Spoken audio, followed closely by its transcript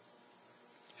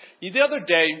The other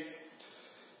day,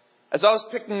 as I was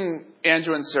picking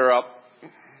Andrew and Sarah up,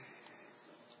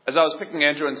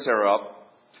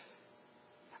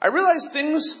 I realized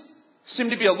things seem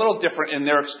to be a little different in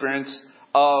their experience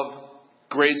of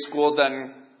grade school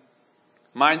than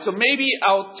mine. So maybe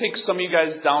I'll take some of you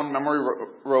guys down memory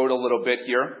road a little bit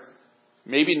here.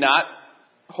 Maybe not.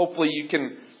 Hopefully you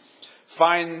can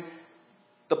find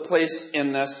the place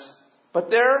in this. But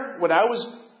there, when I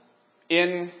was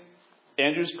in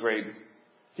Andrew's grade,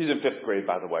 he's in 5th grade,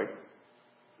 by the way,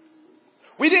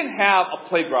 we didn't have a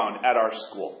playground at our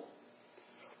school.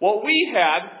 What we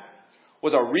had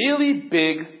was a really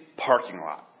big parking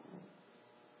lot.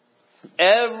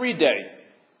 Every day,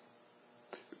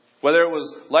 whether it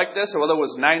was like this or whether it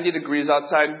was 90 degrees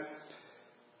outside,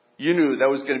 you knew there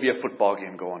was going to be a football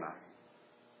game going on.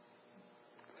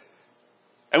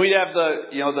 And we'd have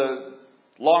the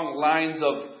long lines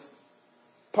of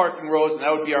parking rows, and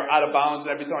that would be our out of bounds and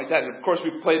everything like that. And of course,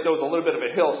 we played, there was a little bit of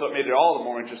a hill, so it made it all the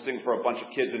more interesting for a bunch of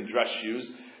kids in dress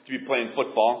shoes to be playing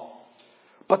football.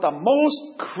 But the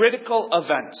most critical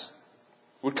event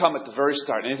would come at the very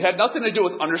start. And it had nothing to do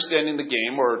with understanding the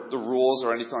game or the rules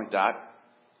or anything like that.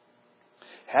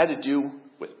 It had to do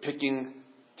with picking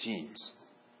teams.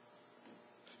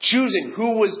 Choosing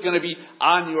who was going to be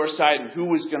on your side and who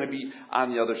was going to be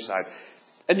on the other side.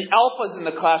 And the alphas in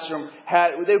the classroom,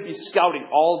 they would be scouting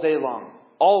all day long,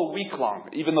 all week long,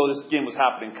 even though this game was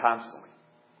happening constantly.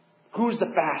 Who's the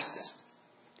fastest?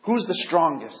 Who's the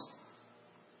strongest?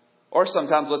 Or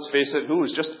sometimes, let's face it, who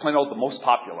was just plain old the most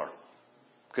popular?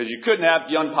 Because you couldn't have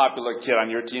the unpopular kid on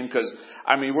your team because,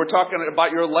 we're talking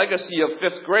about your legacy of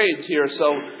 5th grade here,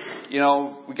 so,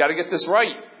 we got to get this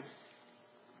right.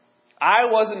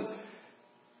 I wasn't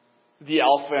the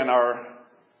alpha in our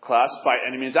class by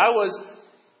any means.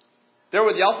 There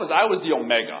were the alphas, I was the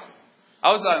omega.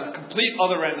 I was on the complete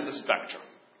other end of the spectrum.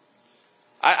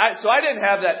 So I didn't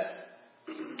have that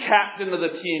captain of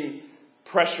the team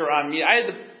pressure on me. I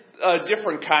had a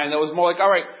different kind that was more like, all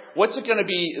right, what's it going to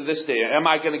be this day? Am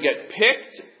I going to get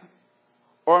picked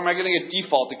or am I going to get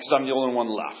defaulted because I'm the only one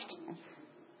left?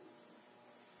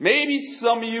 Maybe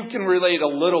some of you can relate a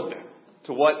little bit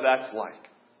to what that's like.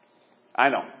 I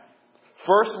know.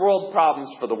 First world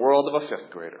problems for the world of a 5th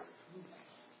grader.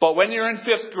 But when you're in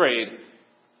 5th grade,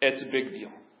 it's a big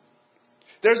deal.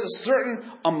 There's a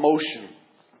certain emotion,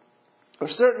 or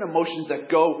certain emotions that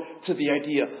go to the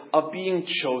idea of being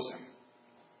chosen,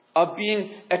 of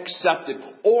being accepted,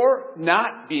 or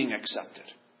not being accepted,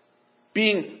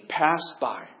 being passed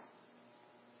by.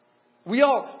 We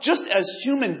all, just as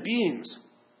human beings,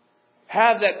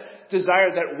 have that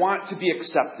desire, that want to be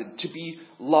accepted, to be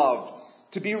loved,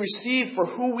 to be received for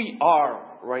who we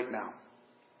are right now.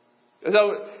 As I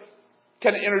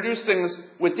kind of introduce things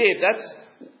with Dave,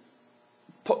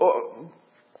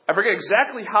 I forget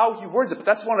exactly how he words it, but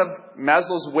that's one of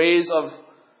Maslow's ways of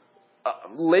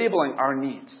labeling our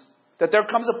needs. That there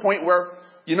comes a point where,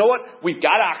 you know what, we've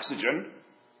got oxygen.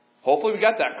 Hopefully we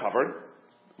got that covered.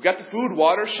 We got the food,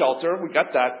 water, shelter. We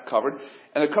got that covered.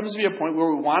 And there comes to be a point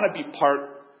where we want to be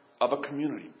part of a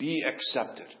community. Be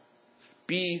accepted.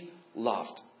 Be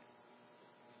loved.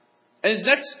 And these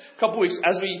next couple of weeks,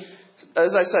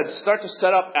 as I said, start to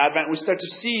set up Advent, we start to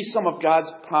see some of God's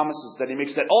promises that He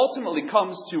makes that ultimately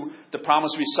comes to the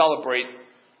promise we celebrate,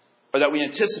 or that we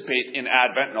anticipate in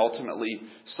Advent and ultimately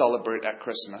celebrate at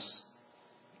Christmas.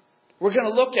 We're going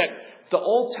to look at the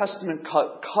Old Testament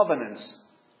covenants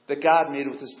that God made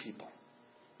with His people.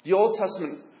 The Old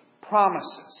Testament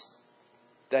promises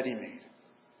that He made.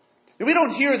 And we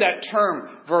don't hear that term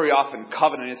very often,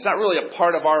 covenant. It's not really a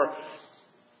part of our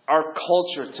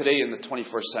culture today in the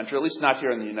 21st century, at least not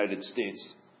here in the United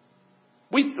States.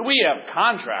 We have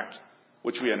contract,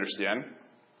 which we understand.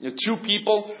 Two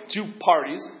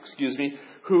parties,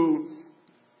 who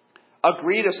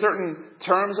agree to certain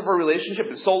terms of a relationship.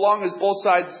 And so long as both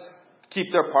sides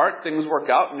keep their part, things work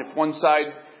out. And if one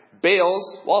side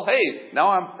bails, well, hey,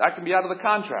 now I can be out of the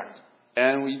contract.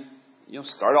 And we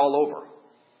start all over.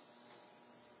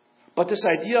 But this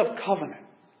idea of covenant,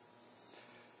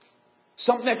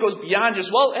 something that goes beyond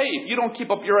just, well, hey, if you don't keep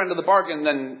up your end of the bargain,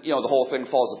 then, the whole thing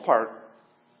falls apart.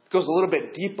 It goes a little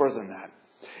bit deeper than that.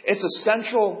 It's a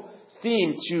central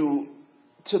theme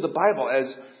to the Bible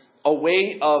as a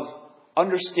way of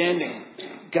understanding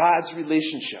God's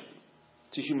relationship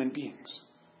to human beings.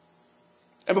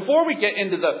 And before we get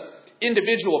into the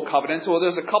individual covenants, well,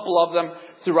 there's a couple of them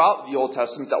throughout the Old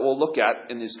Testament that we'll look at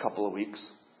in these couple of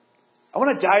weeks. I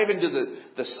want to dive into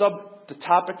the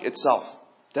topic itself,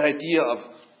 that idea of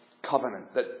covenant.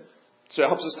 So it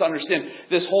helps us to understand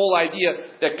this whole idea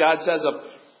that God says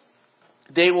of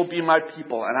They will be my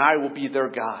people, and I will be their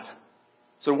God.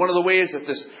 So one of the ways that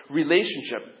this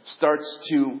relationship starts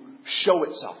to show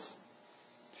itself.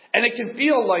 And it can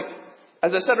feel like,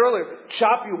 as I said earlier,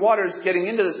 choppy waters getting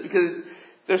into this, because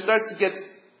there starts to get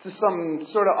to some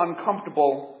sort of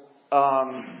uncomfortable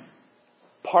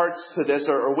parts to this,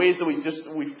 or ways that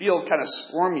we feel kind of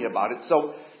squirmy about it.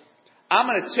 So I'm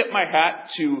going to tip my hat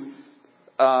to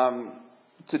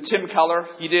Tim Keller.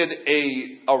 He did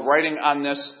a writing on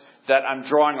this that I'm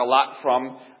drawing a lot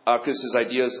from, because his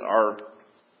ideas are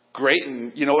great.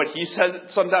 And you know what? He says it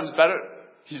sometimes better.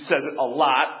 He says it a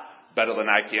lot better than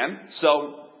I can.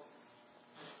 So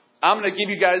I'm going to give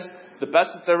you guys the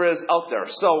best that there is out there.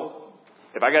 So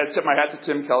if I got to tip my hat to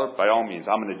Tim Keller, by all means,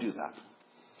 I'm going to do that.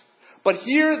 But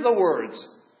here are the words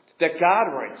that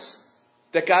God writes,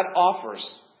 that God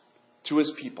offers to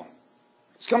his people.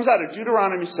 This comes out of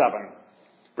Deuteronomy 7,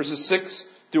 verses 6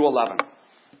 through 11.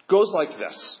 It goes like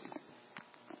this.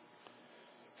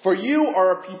 For you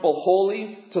are a people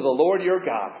holy to the Lord your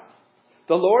God.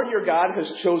 The Lord your God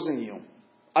has chosen you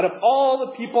out of all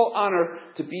the people on earth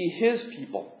to be his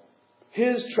people,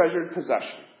 his treasured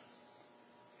possession.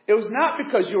 It was not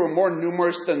because you were more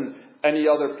numerous than any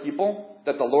other people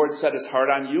that the Lord set his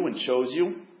heart on you and chose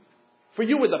you. For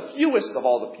you were the fewest of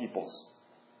all the peoples.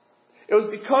 It was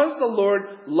because the Lord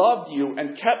loved you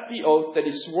and kept the oath that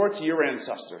he swore to your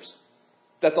ancestors,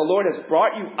 that the Lord has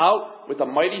brought you out with a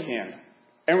mighty hand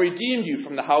and redeemed you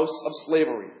from the house of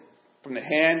slavery, from the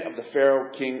hand of the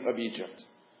Pharaoh king of Egypt.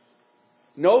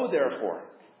 Know, therefore,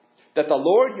 that the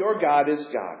Lord your God is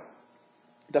God,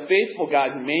 the faithful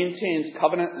God who maintains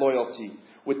covenant loyalty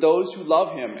with those who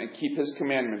love him and keep his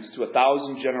commandments to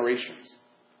 1,000 generations,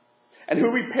 and who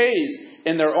repays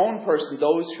in their own person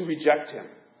those who reject him.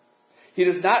 He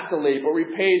does not delay, but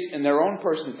repays in their own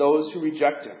person those who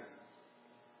reject him.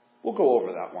 We'll go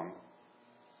over that one.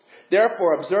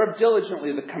 Therefore, observe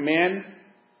diligently the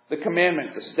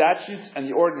commandment, the statutes, and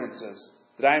the ordinances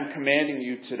that I am commanding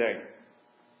you today.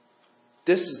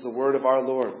 This is the word of our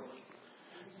Lord.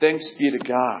 Thanks be to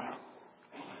God.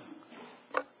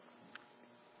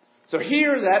 So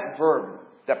here that verb,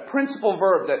 that principal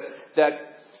verb that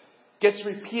gets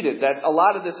repeated, that a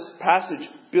lot of this passage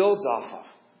builds off of.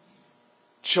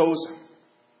 Chosen.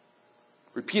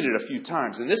 Repeated a few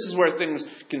times. And this is where things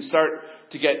can start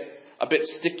to get a bit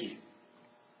sticky.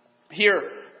 Here,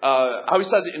 how he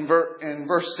says it in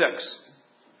verse 6.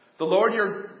 The Lord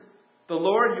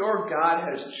your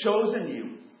God has chosen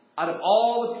you out of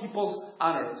all the peoples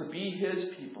on earth to be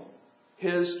his people,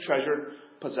 his treasured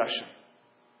possession.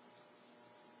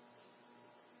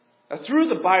 Now, through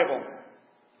the Bible,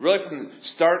 really from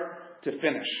start to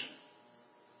finish,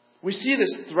 we see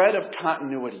this thread of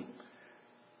continuity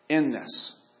in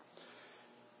this.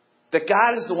 That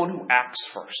God is the one who acts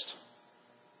first.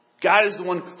 God is the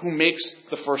one who makes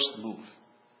the first move.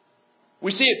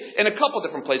 We see it in a couple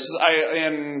different places.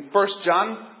 In 1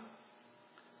 John,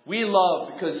 we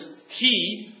love because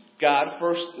he, God,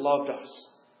 first loved us.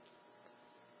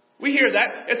 We hear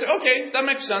that. It's okay, that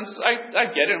makes sense. I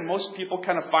get it. Most people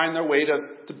kind of find their way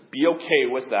to be okay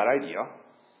with that idea.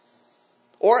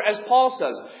 Or as Paul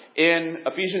says in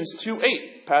Ephesians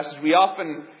 2:8, passage we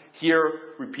often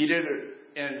hear repeated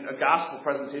in a gospel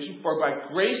presentation, for by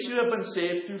grace you have been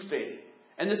saved through faith.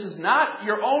 And this is not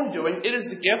your own doing, it is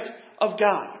the gift of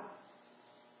God.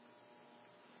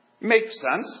 Makes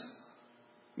sense.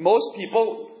 Most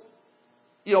people,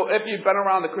 if you've been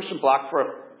around the Christian block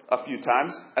for a few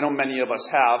times, I know many of us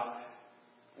have,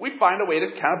 we find a way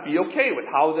to kind of be okay with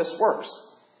how this works.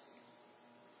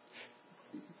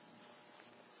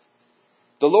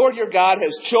 The Lord your God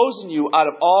has chosen you out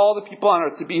of all the people on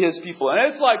earth to be his people. And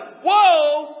it's like,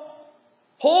 whoa!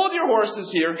 Hold your horses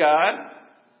here, God.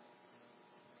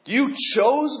 You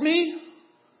chose me?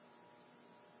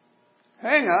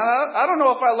 Hang on. I don't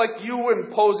know if I like you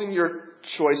imposing your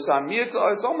choice on me. It's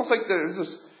almost like there's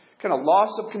this kind of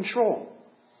loss of control.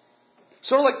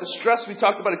 Sort of like the stress we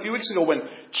talked about a few weeks ago when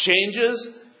changes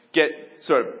get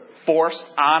sort of forced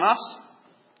on us.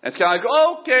 It's kind of like,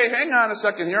 oh, okay, hang on a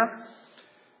second here.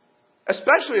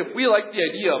 Especially if we like the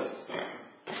idea of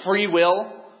free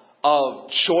will, of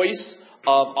choice,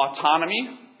 of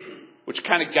autonomy, which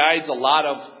kind of guides a lot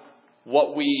of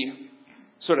what we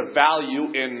sort of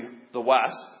value in the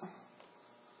West.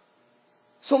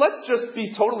 So let's just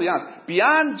be totally honest.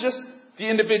 Beyond just the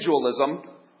individualism,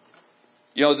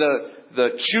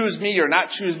 the choose me or not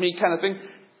choose me kind of thing,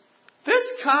 this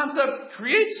concept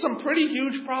creates some pretty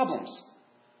huge problems.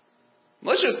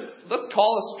 Let's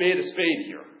call a spade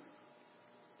here.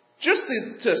 Just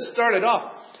to start it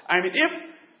off, I mean, if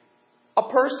a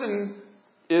person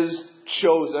is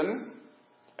chosen,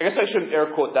 I guess I shouldn't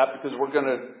air quote that because we're going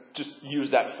to just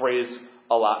use that phrase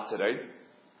a lot today.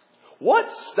 What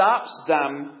stops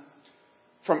them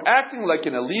from acting like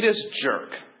an elitist jerk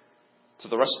to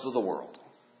the rest of the world?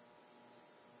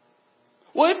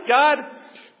 Well, if God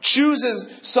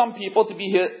chooses some people to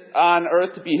be on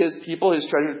earth to be his people, his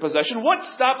treasured possession, what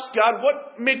stops God?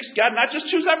 What makes God not just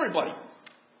choose everybody?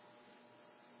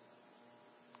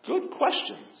 Good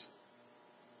questions.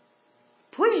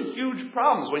 Pretty huge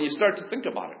problems when you start to think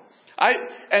about it.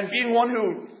 And being one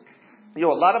who, a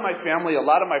lot of my family, a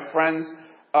lot of my friends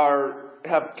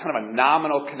have kind of a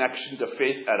nominal connection to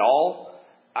faith at all.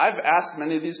 I've asked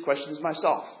many of these questions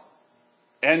myself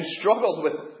and struggled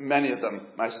with many of them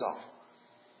myself.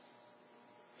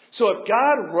 So if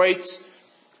God writes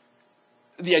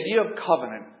the idea of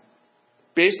covenant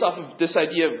based off of this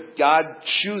idea of God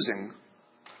choosing,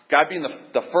 God being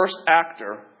the first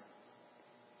actor,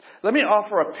 let me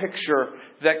offer a picture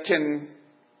that can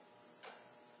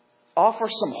offer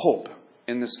some hope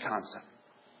in this concept.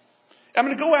 I'm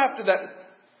going to go after that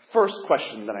first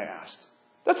question that I asked.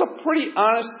 That's a pretty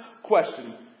honest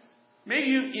question. Maybe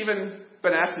you've even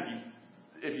been asked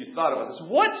if you thought about this.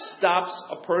 What stops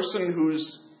a person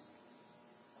who's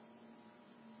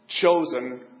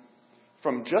chosen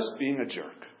from just being a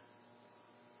jerk?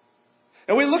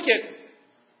 And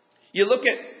you look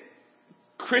at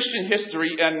Christian history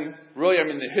and really,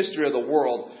 the history of the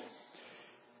world.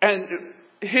 And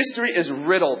history is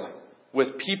riddled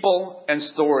with people and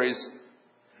stories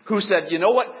who said, you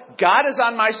know what? God is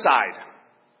on my side.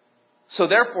 So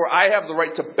therefore, I have the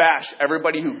right to bash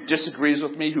everybody who disagrees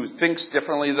with me, who thinks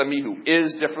differently than me, who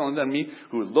is different than me,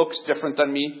 who looks different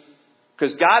than me.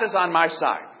 Because God is on my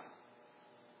side.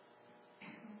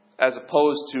 As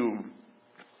opposed to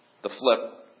the flip,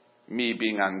 me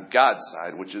being on God's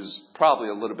side, which is probably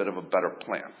a little bit of a better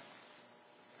plan.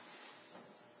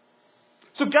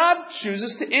 So God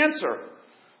chooses to answer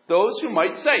those who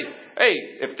might say, hey,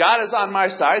 if God is on my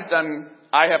side, then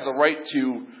I have the right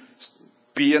to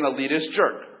be an elitist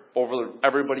jerk over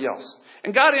everybody else.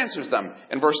 And God answers them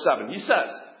in verse 7. He says,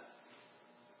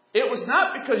 it was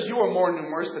not because you were more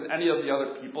numerous than any of the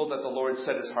other people that the Lord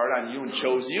set his heart on you and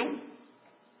chose you.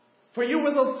 For you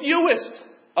were the fewest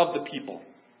of the people.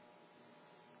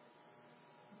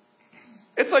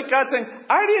 It's like God saying,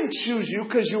 I didn't choose you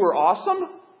because you were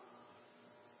awesome.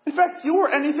 In fact, you were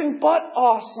anything but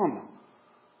awesome.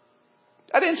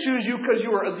 I didn't choose you because you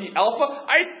were the Alpha.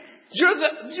 You're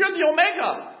the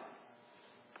Omega.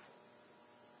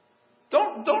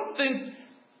 Don't think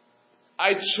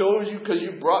I chose you because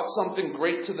you brought something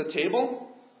great to the table.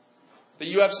 That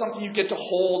you have something you get to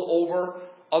hold over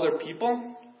other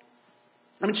people.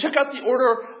 Check out the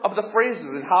order of the phrases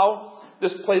and how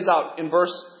this plays out in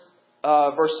verse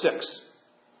 6.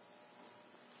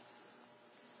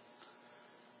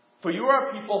 For you are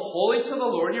a people holy to the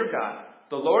Lord your God.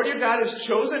 The Lord your God has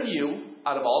chosen you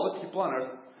out of all the people on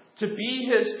earth to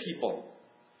be his people,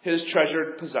 his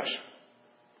treasured possession.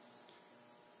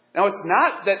 Now, it's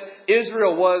not that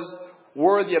Israel was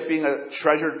worthy of being a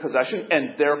treasured possession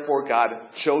and therefore God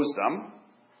chose them.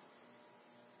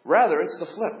 Rather, it's the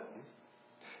flip.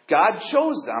 God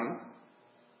chose them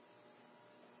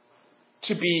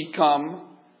to become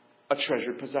a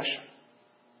treasured possession.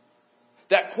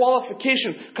 That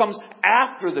qualification comes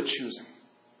after the choosing,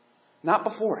 not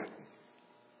before it.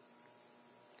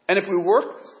 And if we work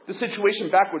the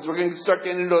situation backwards, we're going to start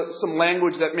getting into some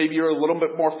language that maybe you're a little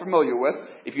bit more familiar with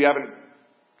if you haven't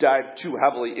dived too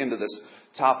heavily into this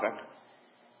topic.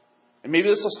 And maybe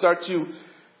this will start to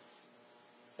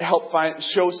help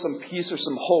show some peace or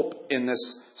some hope in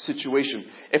this situation.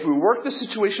 If we work the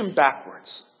situation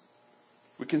backwards,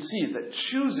 we can see that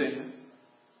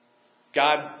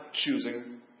God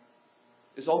choosing,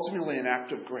 is ultimately an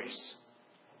act of grace.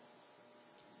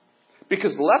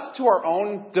 Because left to our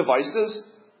own devices,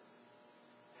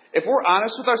 if we're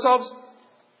honest with ourselves,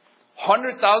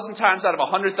 100,000 times out of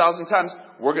 100,000 times,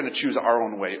 we're going to choose our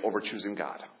own way over choosing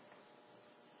God.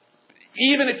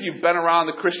 Even if you've been around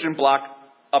the Christian block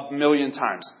a million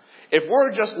times. If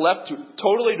we're just left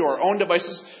totally to our own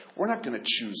devices, we're not going to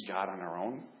choose God on our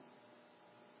own.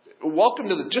 Welcome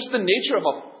to just the nature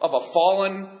of a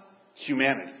fallen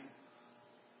humanity.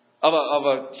 Of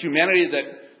a humanity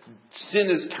that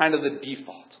sin is kind of the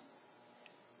default.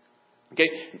 Okay?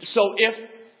 So if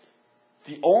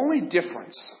the only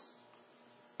difference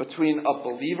between a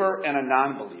believer and a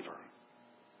non-believer,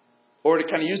 or to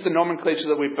kind of use the nomenclature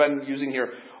that we've been using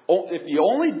here, if the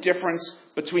only difference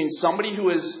between somebody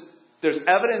there's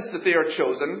evidence that they are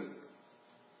chosen,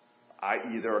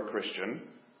 i.e. they're a Christian,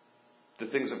 the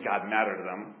things of God matter to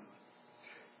them,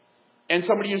 and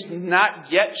somebody who's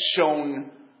not yet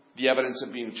shown the evidence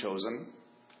of being chosen.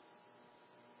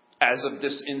 As of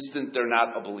this instant, they're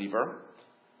not a believer.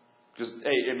 Because,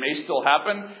 hey, it may still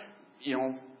happen.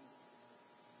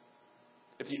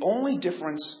 If the only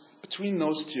difference between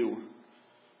those two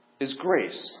is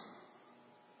grace,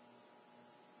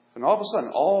 then all of a sudden,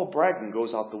 all bragging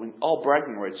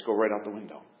rights go right out the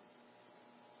window.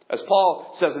 As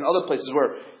Paul says in other places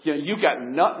where you got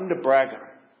nothing to brag on,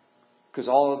 because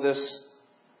all of this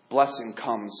blessing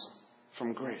comes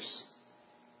from grace.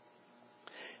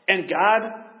 And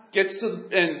God gets to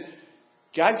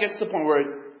the point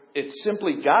where it's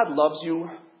simply God loves you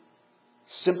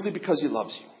simply because He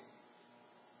loves you.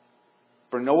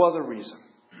 For no other reason.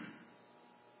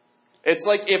 It's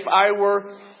like if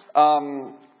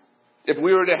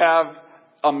we were to have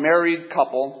a married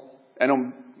couple,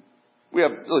 and we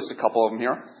have at least a couple of them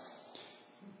here,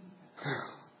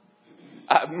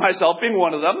 myself being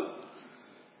one of them,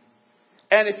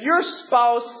 and if your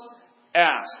spouse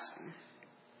asked,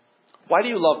 "Why do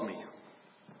you love me?"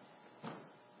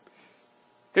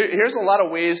 Here's a lot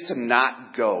of ways to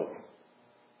not go.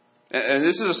 And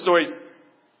this is a story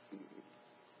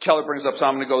Keller brings up, so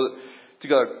I'm going to go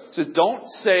together. It says, don't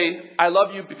say, "I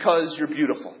love you because you're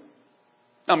beautiful."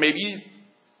 Now, maybe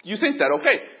you think that,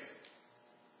 okay.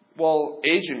 Well,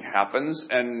 aging happens,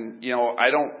 and,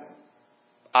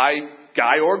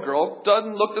 guy or girl,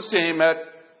 doesn't look the same at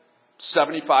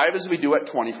 75 as we do at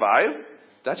 25.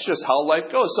 That's just how life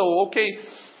goes. So, okay,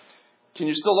 can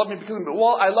you still love me because,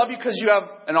 I love you because you have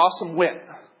an awesome wit.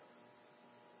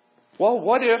 Well,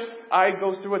 what if I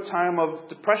go through a time of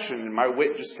depression and my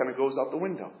wit just kind of goes out the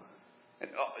window? And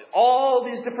all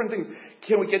these different things.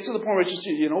 Can we get to the point where it's just,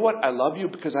 you know what? I love you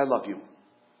because I love you.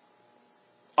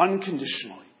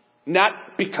 Unconditionally.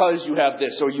 Not because you have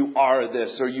this or you are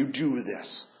this or you do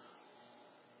this.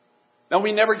 Now,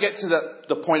 we never get to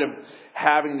the point of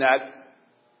having that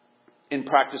in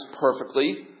practice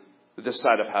perfectly this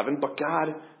side of heaven, but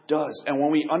God does. And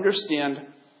when we understand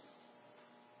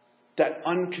that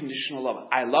unconditional love,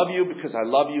 I love you because I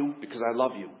love you because I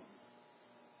love you,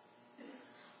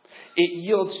 it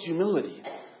yields humility,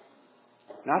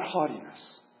 not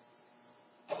haughtiness.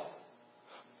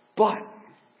 But,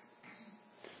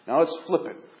 now let's flip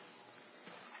it.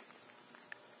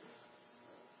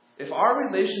 If our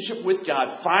relationship with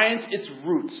God finds its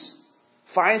roots,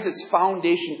 finds its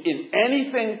foundation in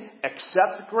anything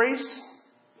except grace,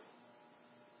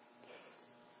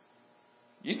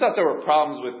 you thought there were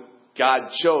problems with God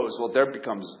chose. Well, there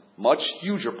becomes much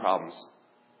huger problems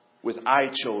with I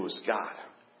chose God.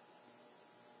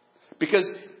 Because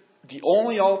the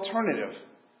only alternative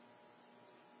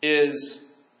is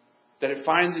that it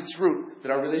finds its root,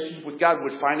 that our relationship with God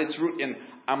would find its root in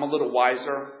I'm a little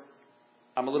wiser,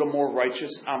 I'm a little more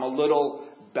righteous, I'm a little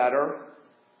better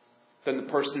than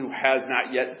the person who has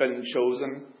not yet been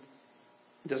chosen,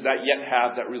 does not yet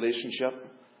have that relationship.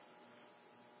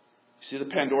 You see the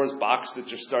Pandora's box that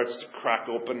just starts to crack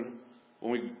open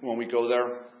when we go there?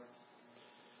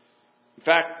 In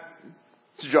fact,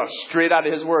 to draw straight out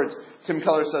of his words, Tim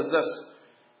Keller says this: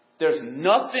 there's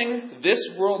nothing this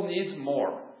world needs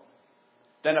more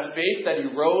than a faith that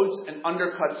erodes and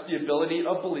undercuts the ability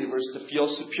of believers to feel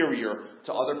superior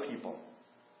to other people.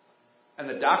 And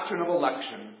the doctrine of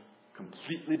election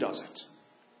completely does it.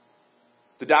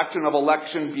 The doctrine of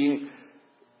election being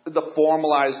the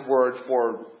formalized word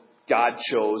for God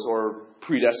chose or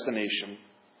predestination,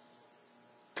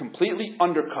 completely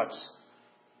undercuts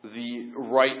the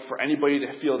right for anybody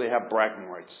to feel they have bragging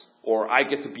rights, or I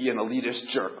get to be an elitist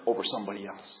jerk over somebody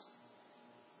else.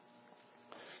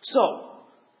 So,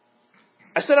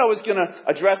 I said I was going to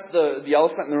address the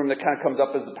elephant in the room that kind of comes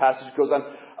up as the passage goes on.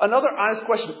 Another honest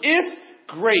question. If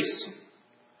grace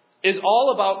is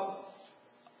all about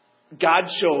God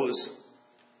chose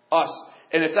us,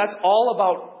 and if that's all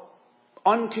about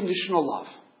unconditional love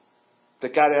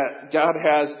that God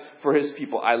has for His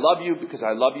people, I love you because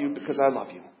I love you because I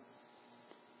love you,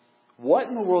 what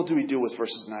in the world do we do with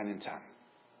verses 9 and 10?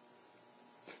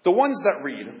 The ones that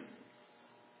read,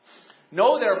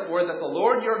 "Know therefore that the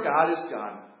Lord your God is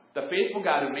God, the faithful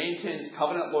God who maintains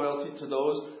covenant loyalty to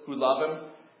those who love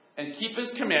Him and keep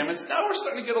His commandments." Now we're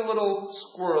starting to get a little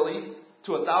squirrely.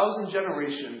 "To 1,000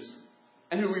 generations,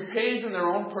 and who repays in their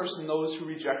own person those who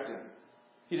reject Him.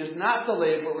 He does not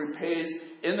delay, but repays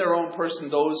in their own person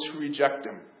those who reject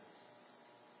Him."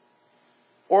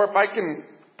 Or if I can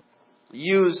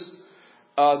use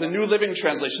the New Living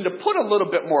Translation to put a little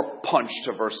bit more punch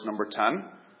to verse number 10,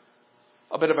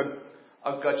 a bit of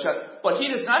a gut shot. "But He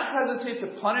does not hesitate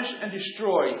to punish and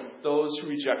destroy those who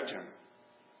reject Him."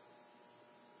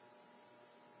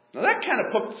 Now that kind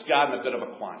of puts God in a bit of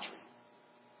a quandary.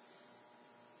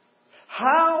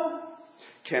 How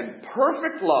can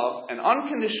perfect love and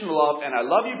unconditional love, and I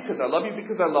love you because I love you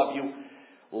because I love you,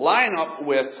 line up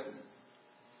with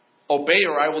obey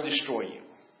or I will destroy you?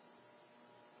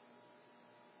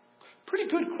 Pretty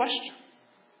good question.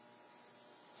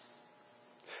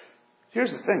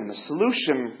 Here's the thing. The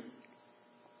solution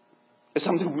is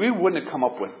something we wouldn't have come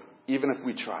up with, even if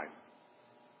we tried.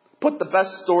 Put the best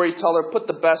storyteller, put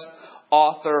the best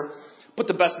author, put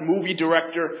the best movie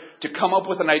director to come up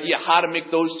with an idea how to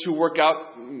make those two work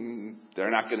out.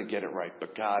 They're not going to get it right,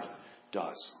 but God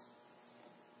does.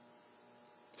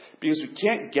 Because we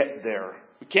can't get there.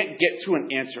 We can't get to an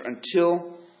answer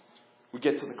until we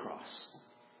get to the cross.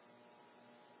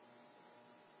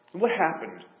 And what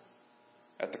happened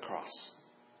at the cross?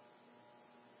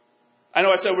 I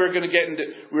know I said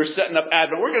we were setting up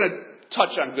Advent. We're going to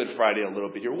touch on Good Friday a little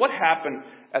bit here. What happened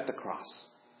at the cross?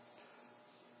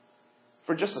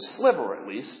 For just a sliver at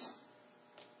least,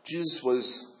 Jesus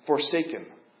was forsaken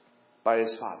by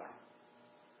his Father.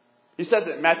 He says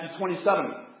it in Matthew 27.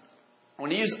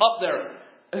 When he's up there,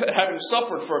 having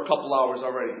suffered for a couple hours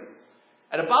already.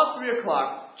 At about 3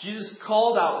 o'clock, Jesus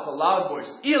called out with a loud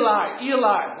voice, Eli,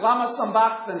 Eli, lama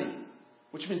sabachthani,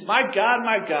 which means, my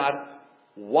God,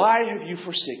 why have you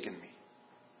forsaken me?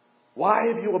 Why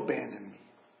have you abandoned me?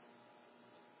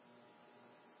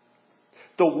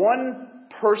 The one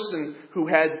person who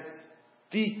had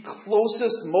the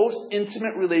closest, most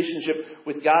intimate relationship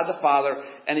with God the Father,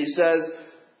 and he says,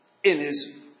 in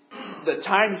the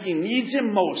time he needs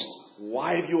him most,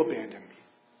 why have you abandoned me?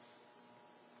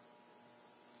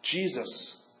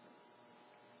 Jesus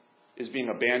is being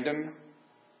abandoned,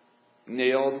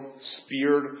 nailed,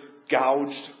 speared,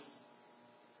 gouged.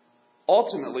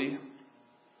 Ultimately,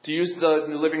 to use the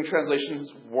New Living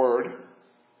Translation's word,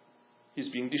 he's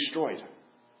being destroyed.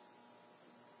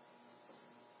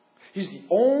 He's the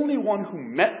only one who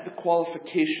met the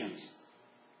qualifications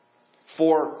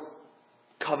for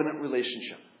covenant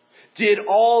relationship. Did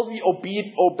all the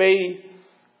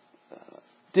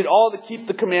keep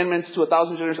the commandments to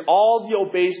 1,000 generations, all the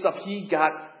obey stuff, he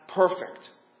got perfect.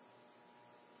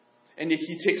 And yet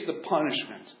he takes the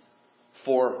punishment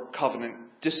for covenant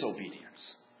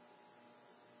disobedience.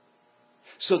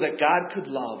 So that God could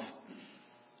love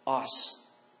us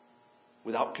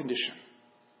without condition.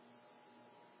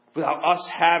 Without us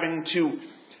having to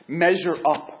measure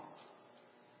up.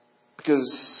 Because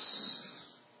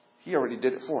he already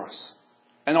did it for us.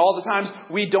 And all the times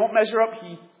we don't measure up,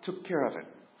 he took care of it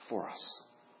for us.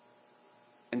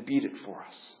 And beat it for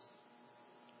us.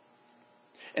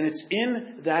 And it's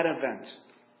in that event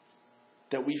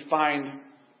that we find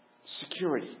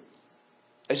security.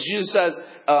 As Jesus says,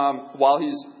 while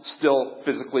he's still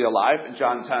physically alive in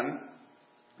John 10,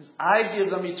 he says, I give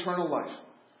them eternal life,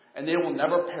 and they will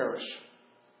never perish.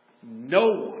 No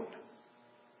one,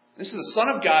 this is the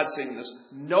Son of God saying this,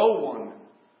 no one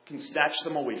can snatch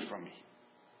them away from me.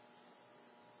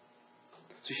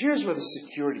 So here's where the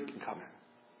security can come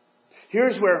in.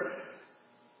 Here's where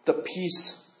the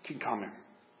peace can come in.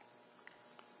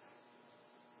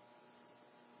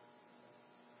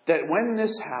 That when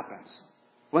this happens,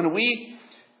 when we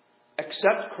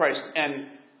accept Christ, and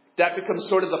that becomes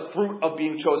sort of the fruit of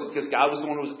being chosen, because God was the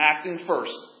one who was acting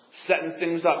first, setting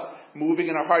things up, moving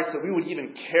in our hearts, that we would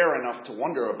even care enough to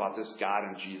wonder about this God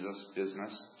and Jesus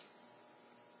business.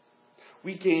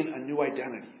 We gain a new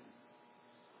identity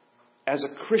as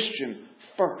a Christian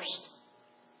first,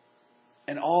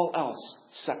 and all else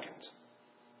second.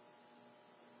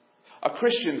 A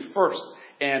Christian first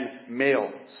and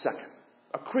male second.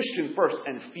 A Christian first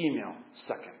and female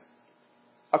second.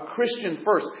 A Christian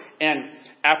first and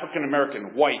African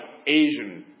American, white,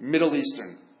 Asian, Middle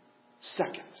Eastern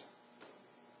second.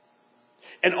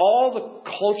 And all the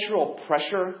cultural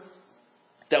pressure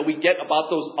that we get about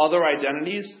those other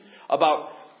identities, about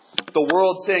the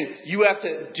world saying, you have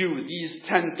to do these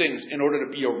 10 things in order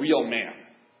to be a real man.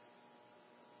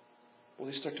 Well,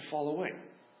 they start to fall away.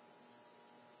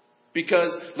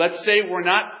 Because let's say we're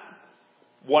not,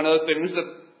 one of the things that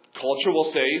culture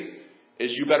will say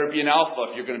is you better be an alpha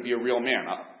if you're going to be a real man.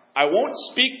 I won't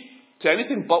speak to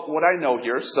anything but what I know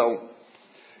here, so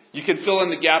you can fill in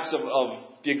the gaps of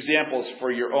the examples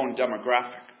for your own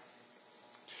demographic.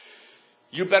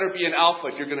 You better be an alpha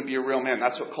if you're going to be a real man.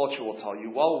 That's what culture will tell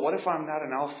you. Well, what if I'm not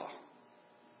an alpha?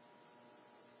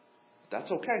 That's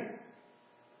okay.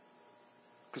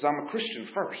 Because I'm a Christian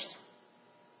first.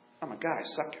 I'm a guy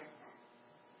second.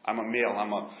 I'm a male.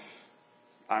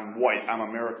 I'm white. I'm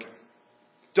American.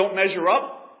 Don't measure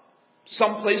up.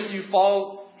 Some place you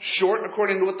fall short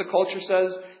according to what the culture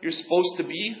says you're supposed to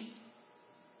be.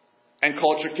 And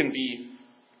culture can be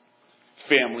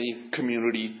family,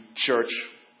 community, church.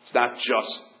 It's not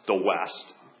just the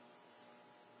West.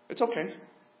 It's okay.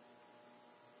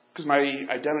 Because my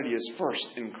identity is first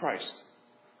in Christ.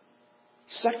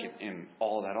 Second in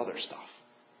all that other stuff.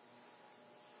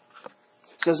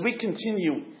 So as we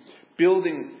continue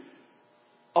building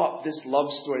up this love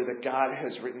story that God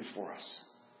has written for us,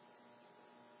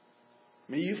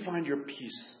 may you find your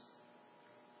peace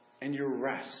and your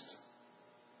rest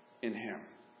in Him.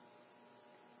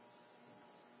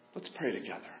 Let's pray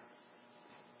together.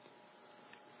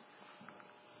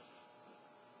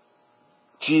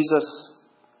 Jesus,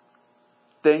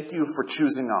 thank you for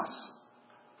choosing us.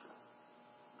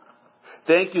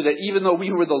 Thank you that even though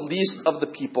we were the least of the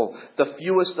people, the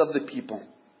fewest of the people,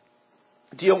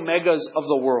 the omegas of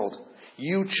the world,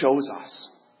 you chose us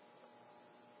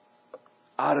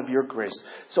out of your grace.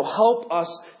 So help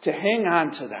us to hang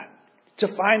on to that, to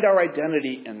find our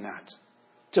identity in that,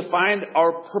 to find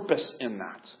our purpose in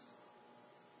that,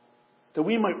 that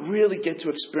we might really get to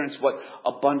experience what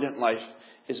abundant life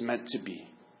is meant to be.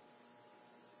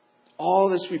 All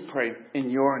this we pray in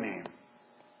your name.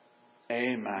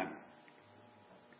 Amen.